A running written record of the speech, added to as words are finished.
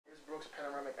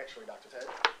x-ray, Dr. Ted.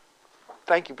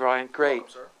 Thank you, Brian. Great.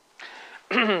 Welcome,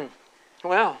 sir.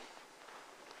 Well,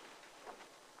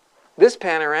 this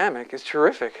panoramic is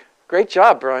terrific. Great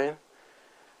job, Brian.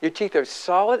 Your teeth are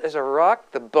solid as a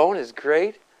rock. The bone is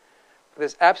great.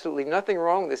 There's absolutely nothing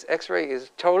wrong. This x-ray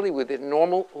is totally within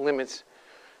normal limits.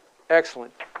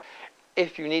 Excellent.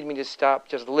 If you need me to stop,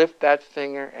 just lift that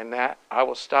finger and that. I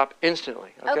will stop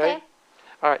instantly. Okay?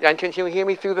 All right. And can you hear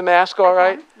me through the mask all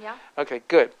right? Yeah. Okay,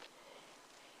 good.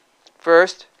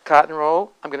 First, cotton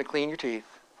roll. I'm going to clean your teeth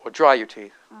or dry your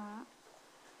teeth.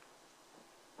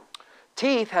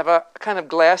 Teeth have a kind of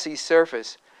glassy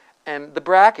surface, and the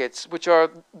brackets, which are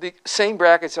the same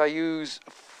brackets I use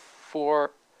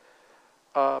for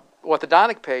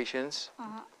orthodontic patients,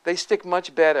 they stick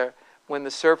much better when the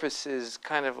surface is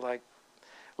kind of like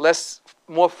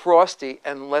more frosty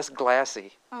and less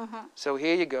glassy. So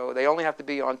here you go. They only have to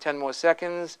be on 10 more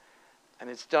seconds, and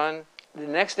it's done. The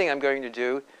next thing I'm going to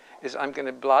do is I'm going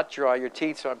to blot dry your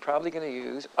teeth, so I'm probably going to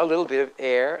use a little bit of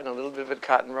air and a little bit of a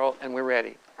cotton roll, and we're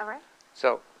ready. All right.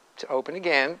 So to open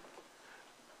again,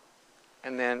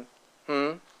 and then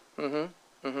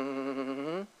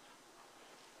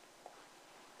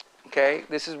Okay,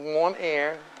 this is warm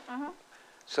air.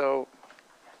 So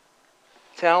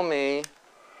tell me,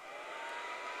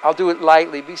 I'll do it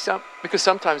lightly because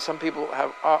sometimes some people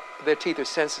have their teeth are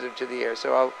sensitive to the air.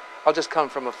 So I'll just come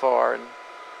from afar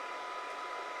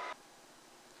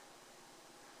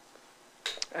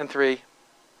and 3.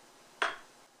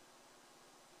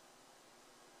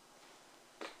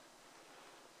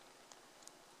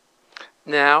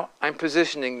 Now I'm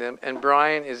positioning them, and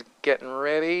Brian is getting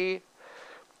ready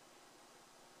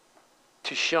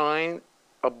to shine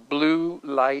a blue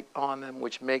light on them,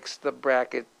 which makes the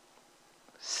bracket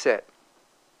set.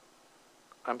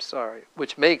 I'm sorry,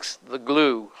 which makes the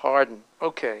glue harden.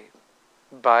 Okay,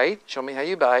 bite. Show me how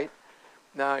you bite.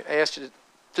 Now I asked you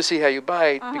to see how you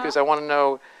bite because I want to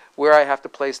know where I have to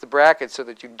place the bracket so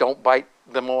that you don't bite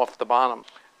them off the bottom.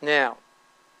 Now,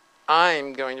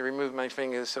 I'm going to remove my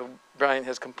fingers so Brian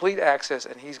has complete access,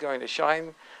 and he's going to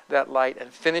shine that light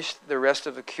and finish the rest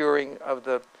of the curing of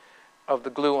the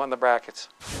glue on the brackets.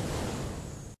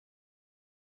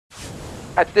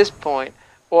 At this point,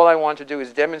 all I want to do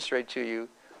is demonstrate to you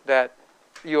that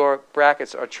your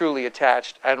brackets are truly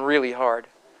attached and really hard.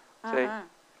 See?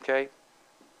 Okay?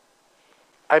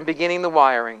 I'm beginning the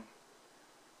wiring.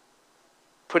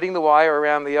 Putting the wire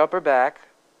around the upper back.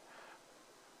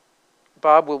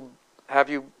 Bob will have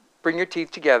you bring your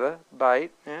teeth together,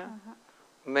 bite, yeah?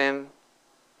 And then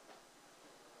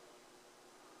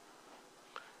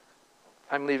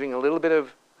I'm leaving a little bit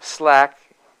of slack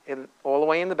all the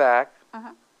way in the back.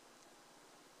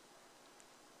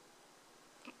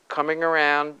 Coming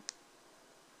around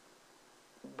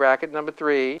bracket number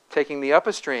 3, taking the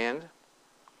upper strand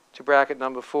to bracket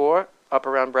number 4, up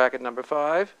around bracket number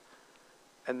 5,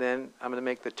 and then I'm going to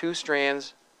make the 2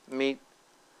 strands meet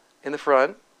in the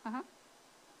front.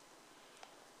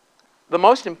 The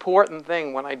most important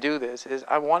thing when I do this is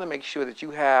I want to make sure that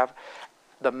you have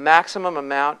the maximum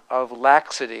amount of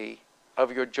laxity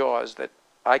of your jaws that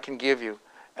I can give you,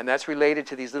 and that's related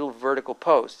to these little vertical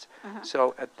posts.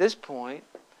 So at this point,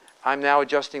 I'm now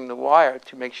adjusting the wire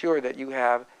to make sure that you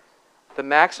have the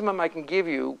maximum I can give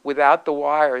you without the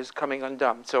wires coming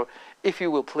undone. So if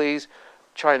you will please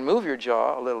try and move your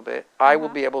jaw a little bit, I will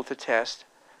be able to test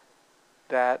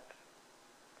that.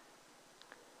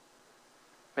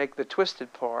 Make the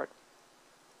twisted part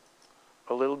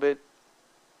a little bit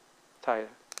tighter.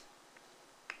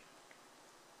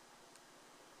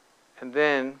 And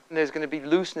then there's going to be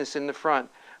looseness in the front.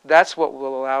 That's what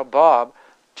will allow Bob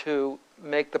to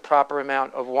make the proper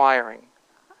amount of wiring,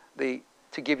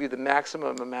 to give you the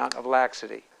maximum amount of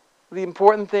laxity. The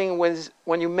important thing was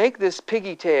when you make this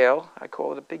piggy tail, I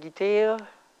call it a piggy tail,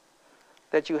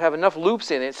 that you have enough loops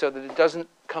in it so that it doesn't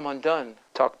come undone.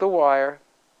 Tuck the wire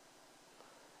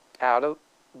out of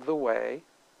the way.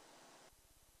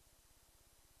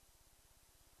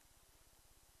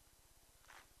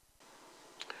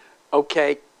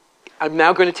 Okay, I'm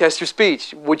now going to test your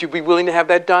speech. Would you be willing to have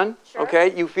that done? Sure.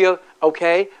 Okay, you feel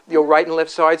okay? Your right and left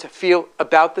sides feel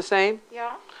about the same?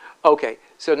 Yeah. Okay,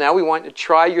 so now we want to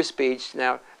try your speech.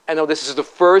 Now, I know this is the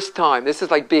first time. This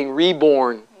is like being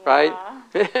reborn, right?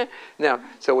 Now,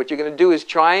 so what you're going to do is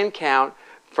try and count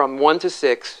from 1 to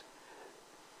 6.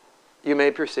 You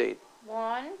may proceed.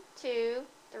 1, 2,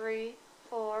 3,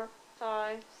 4,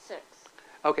 5, 6.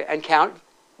 Okay, and count.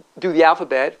 Do the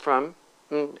alphabet from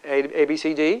A, B,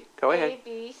 C, D. Go ahead. A,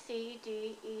 B, C,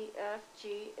 D, E, F,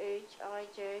 G, H, I,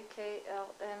 J, K,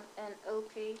 L, M, N, O,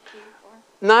 P, Q, R.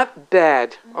 Not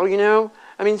bad. Oh, you know,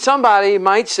 I mean, somebody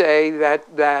might say that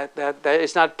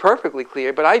it's not perfectly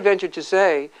clear, but I venture to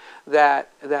say that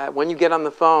when you get on the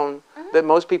phone, that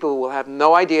most people will have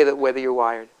no idea that whether you're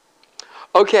wired.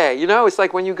 Okay, you know, it's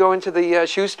like when you go into the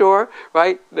shoe store,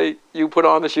 right? You put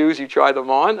on the shoes, you try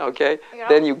them on, okay? Yeah.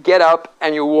 Then you get up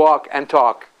and you walk and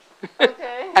talk.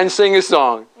 Okay. And sing a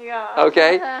song. Yeah.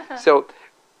 Okay? So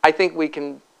I think we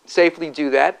can safely do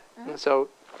that. So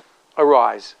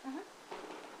arise.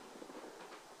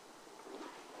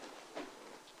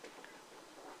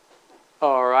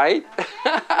 All right.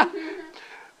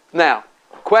 Now,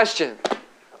 question.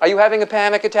 Are you having a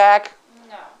panic attack?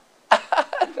 No.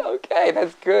 Okay,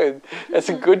 that's good. That's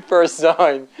a good first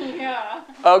sign. Yeah.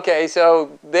 Okay,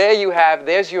 so there you have,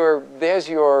 you're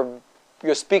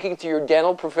speaking to your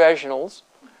dental professionals.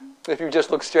 If you just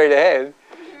look straight ahead,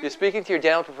 you're speaking to your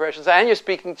dental professionals, and you're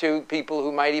speaking to people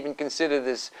who might even consider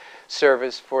this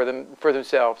service for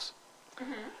themselves.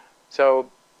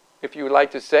 So if you would like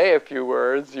to say a few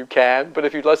words, you can, but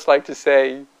if you'd just like to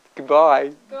say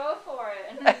goodbye. Go for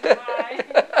it. Bye.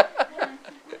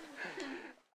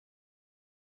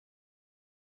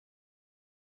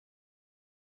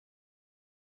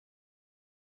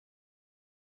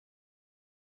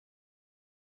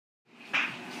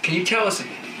 Can you tell us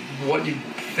what you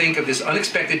think of this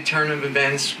unexpected turn of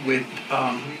events with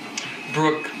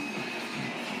Brooke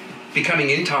becoming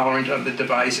intolerant of the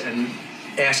device and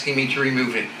asking me to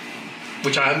remove it,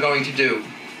 which I'm going to do?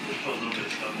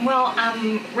 Well,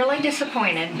 I'm really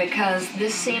disappointed because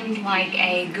this seemed like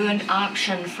a good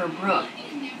option for Brooke.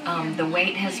 The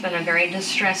weight has been a very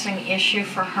distressing issue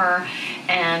for her,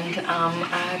 and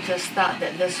I just thought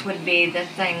that this would be the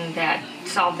thing that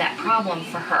solved that problem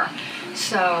for her.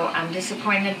 So I'm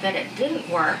disappointed that it didn't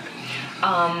work,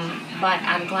 but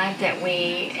I'm glad that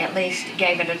we at least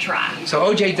gave it a try.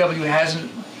 So OJW hasn't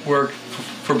worked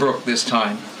for Brooke this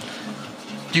time.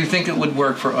 Do you think it would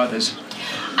work for others?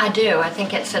 I do. I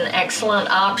think it's an excellent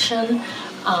option.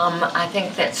 I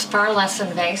think that's far less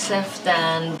invasive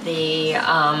than the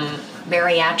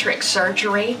bariatric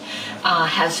surgery,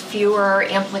 has fewer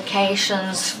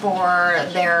implications for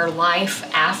their life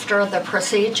after the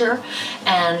procedure,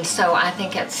 and so I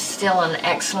think it's still an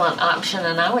excellent option,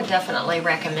 and I would definitely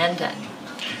recommend it.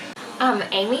 I'm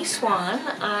Amy Swan.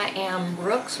 I am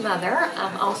Brooke's mother.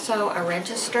 I'm also a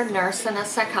registered nurse and a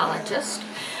psychologist.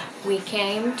 We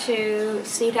came to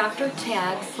see Dr.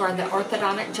 Ted for the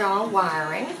orthodontic jaw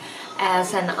wiring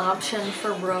as an option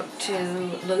for Brooke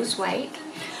to lose weight.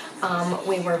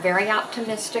 We were very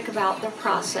optimistic about the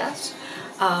process.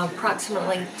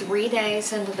 Approximately 3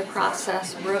 days into the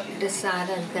process, Brooke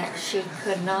decided that she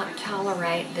could not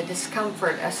tolerate the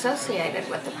discomfort associated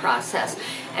with the process,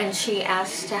 and she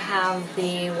asked to have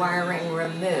the wiring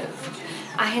removed.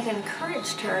 I had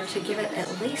encouraged her to give it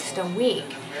at least a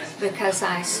week because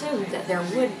I assumed that there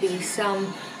would be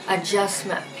some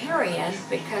adjustment period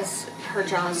because her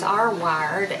jaws are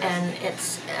wired and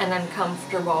it's an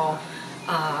uncomfortable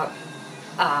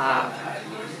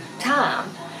time.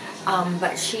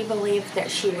 But she believed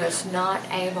that she was not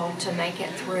able to make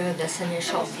it through this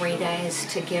initial 3 days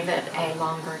to give it a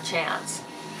longer chance.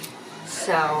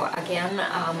 So again,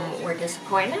 we're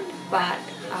disappointed, but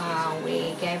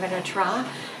we gave it a try,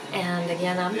 and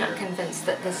again, I'm not convinced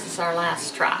that this is our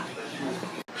last try.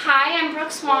 Hi, I'm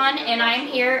Brooke Swan, and I'm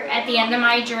here at the end of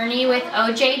my journey with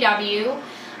OJW.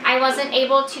 I wasn't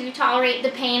able to tolerate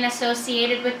the pain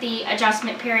associated with the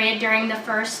adjustment period during the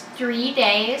first 3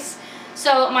 days.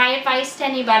 So my advice to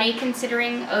anybody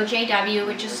considering OJW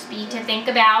would just be to think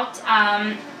about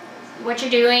what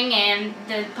you're doing and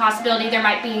the possibility there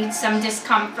might be some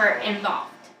discomfort involved.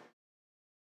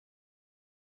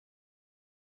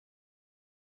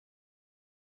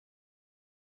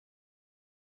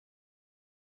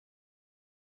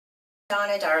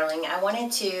 Donna Darling. I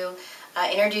wanted to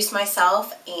introduce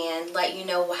myself and let you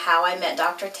know how I met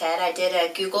Dr. Ted. I did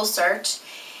a Google search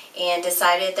and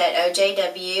decided that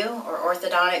OJW, or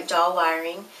orthodontic jaw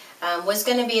wiring, was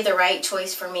going to be the right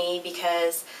choice for me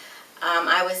because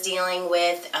I was dealing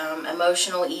with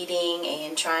emotional eating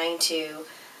and trying to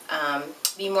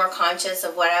be more conscious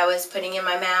of what I was putting in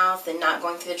my mouth and not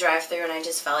going through the drive-thru, and I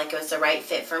just felt like it was the right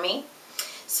fit for me.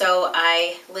 So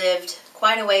I lived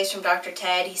quite a ways from Dr.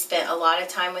 Ted. He spent a lot of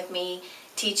time with me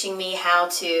teaching me how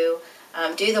to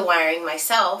do the wiring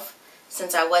myself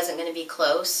since I wasn't going to be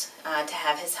close to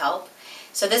have his help.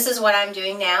 So this is what I'm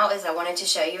doing now, is I wanted to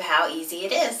show you how easy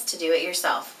it is to do it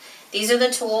yourself. These are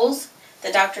the tools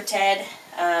that Dr. Ted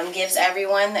gives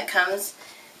everyone that comes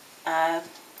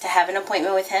to have an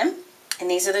appointment with him. And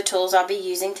these are the tools I'll be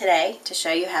using today to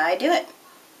show you how I do it.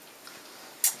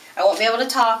 I won't be able to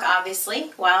talk,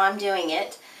 obviously, while I'm doing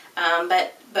it,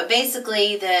 but But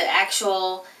basically, the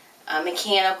actual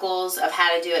mechanicals of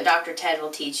how to do it, Dr. Ted will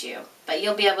teach you. But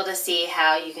you'll be able to see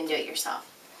how you can do it yourself.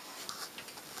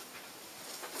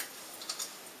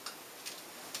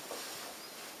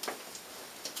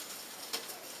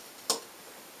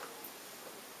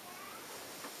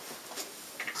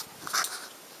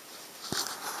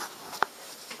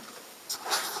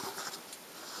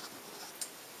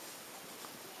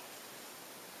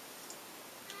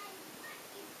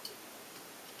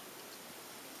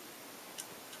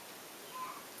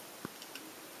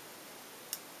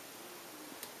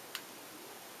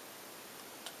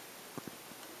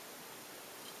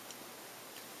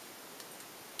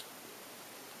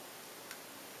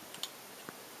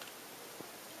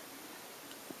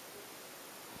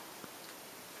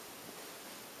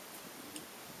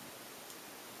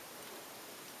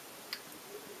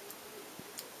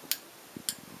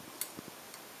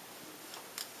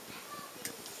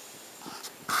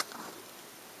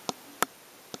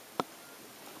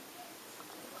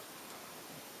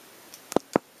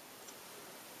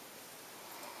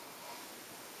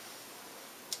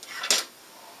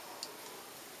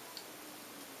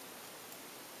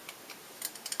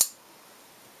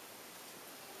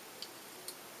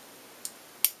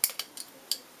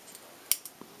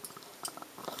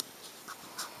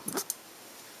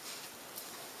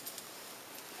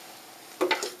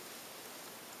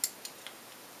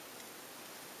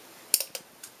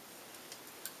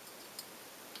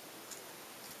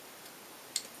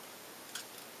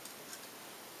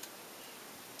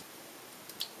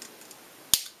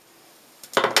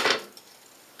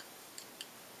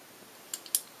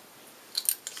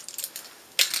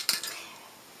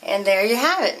 And there you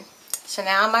have it. So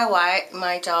now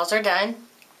my jaws are done.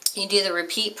 You do the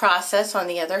repeat process on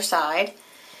the other side.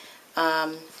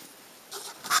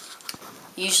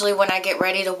 Usually when I get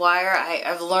ready to wire,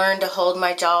 I've learned to hold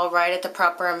my jaw right at the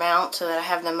proper amount so that I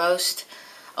have the most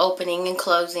opening and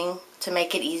closing to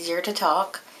make it easier to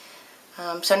talk.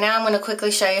 So now I'm going to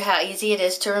quickly show you how easy it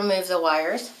is to remove the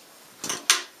wires.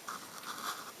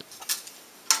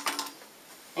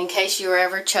 In case you were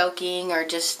ever choking or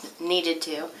just needed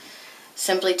to.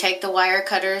 Simply take the wire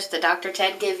cutters that Dr.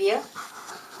 Ted give you.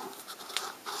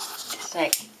 Just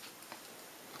like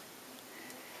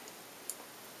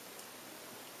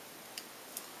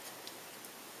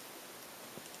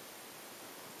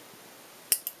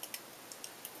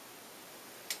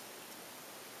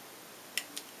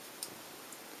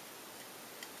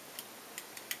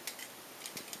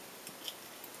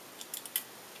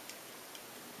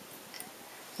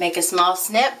make a small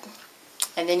snip,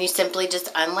 and then you simply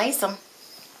just unlace them.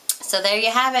 So there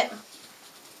you have it.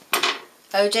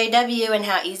 OJW and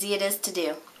how easy it is to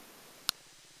do.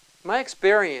 My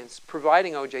experience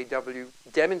providing OJW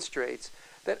demonstrates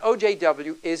that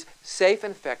OJW is safe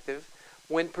and effective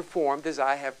when performed as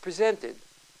I have presented.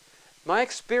 My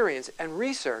experience and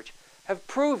research have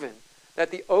proven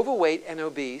that the overweight and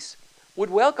obese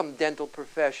would welcome dental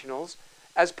professionals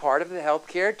as part of the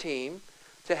healthcare team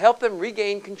to help them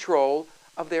regain control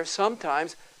of their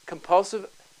sometimes compulsive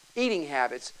eating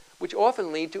habits, which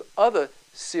often lead to other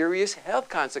serious health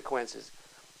consequences.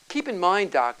 Keep in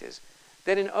mind, doctors,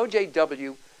 that in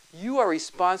OJW, you are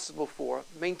responsible for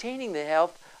maintaining the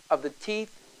health of the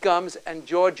teeth, gums, and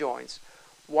jaw joints,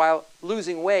 while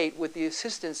losing weight with the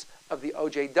assistance of the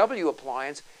OJW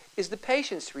appliance is the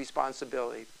patient's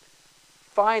responsibility.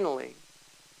 Finally,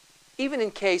 even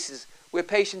in cases where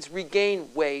patients regain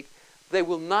weight, they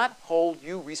will not hold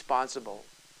you responsible.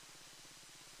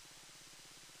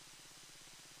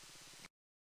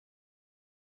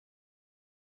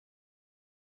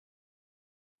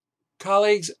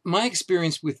 Colleagues, my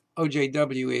experience with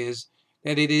OJW is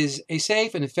that it is a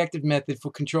safe and effective method for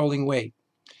controlling weight.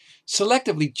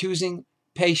 Selectively choosing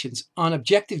patients on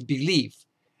objective belief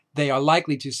they are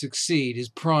likely to succeed is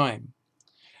prime.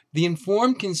 The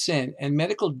informed consent and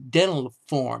medical dental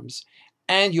forms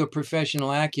and your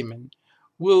professional acumen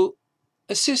will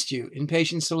assist you in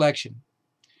patient selection.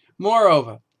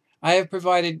 Moreover, I have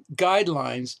provided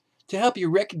guidelines to help you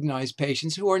recognize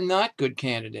patients who are not good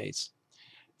candidates.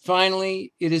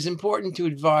 Finally, it is important to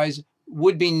advise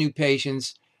would-be new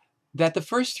patients that the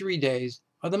first 3 days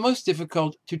are the most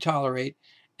difficult to tolerate,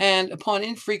 and upon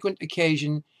infrequent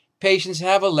occasion, patients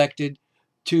have elected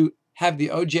to have the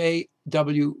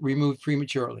OJW removed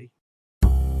prematurely.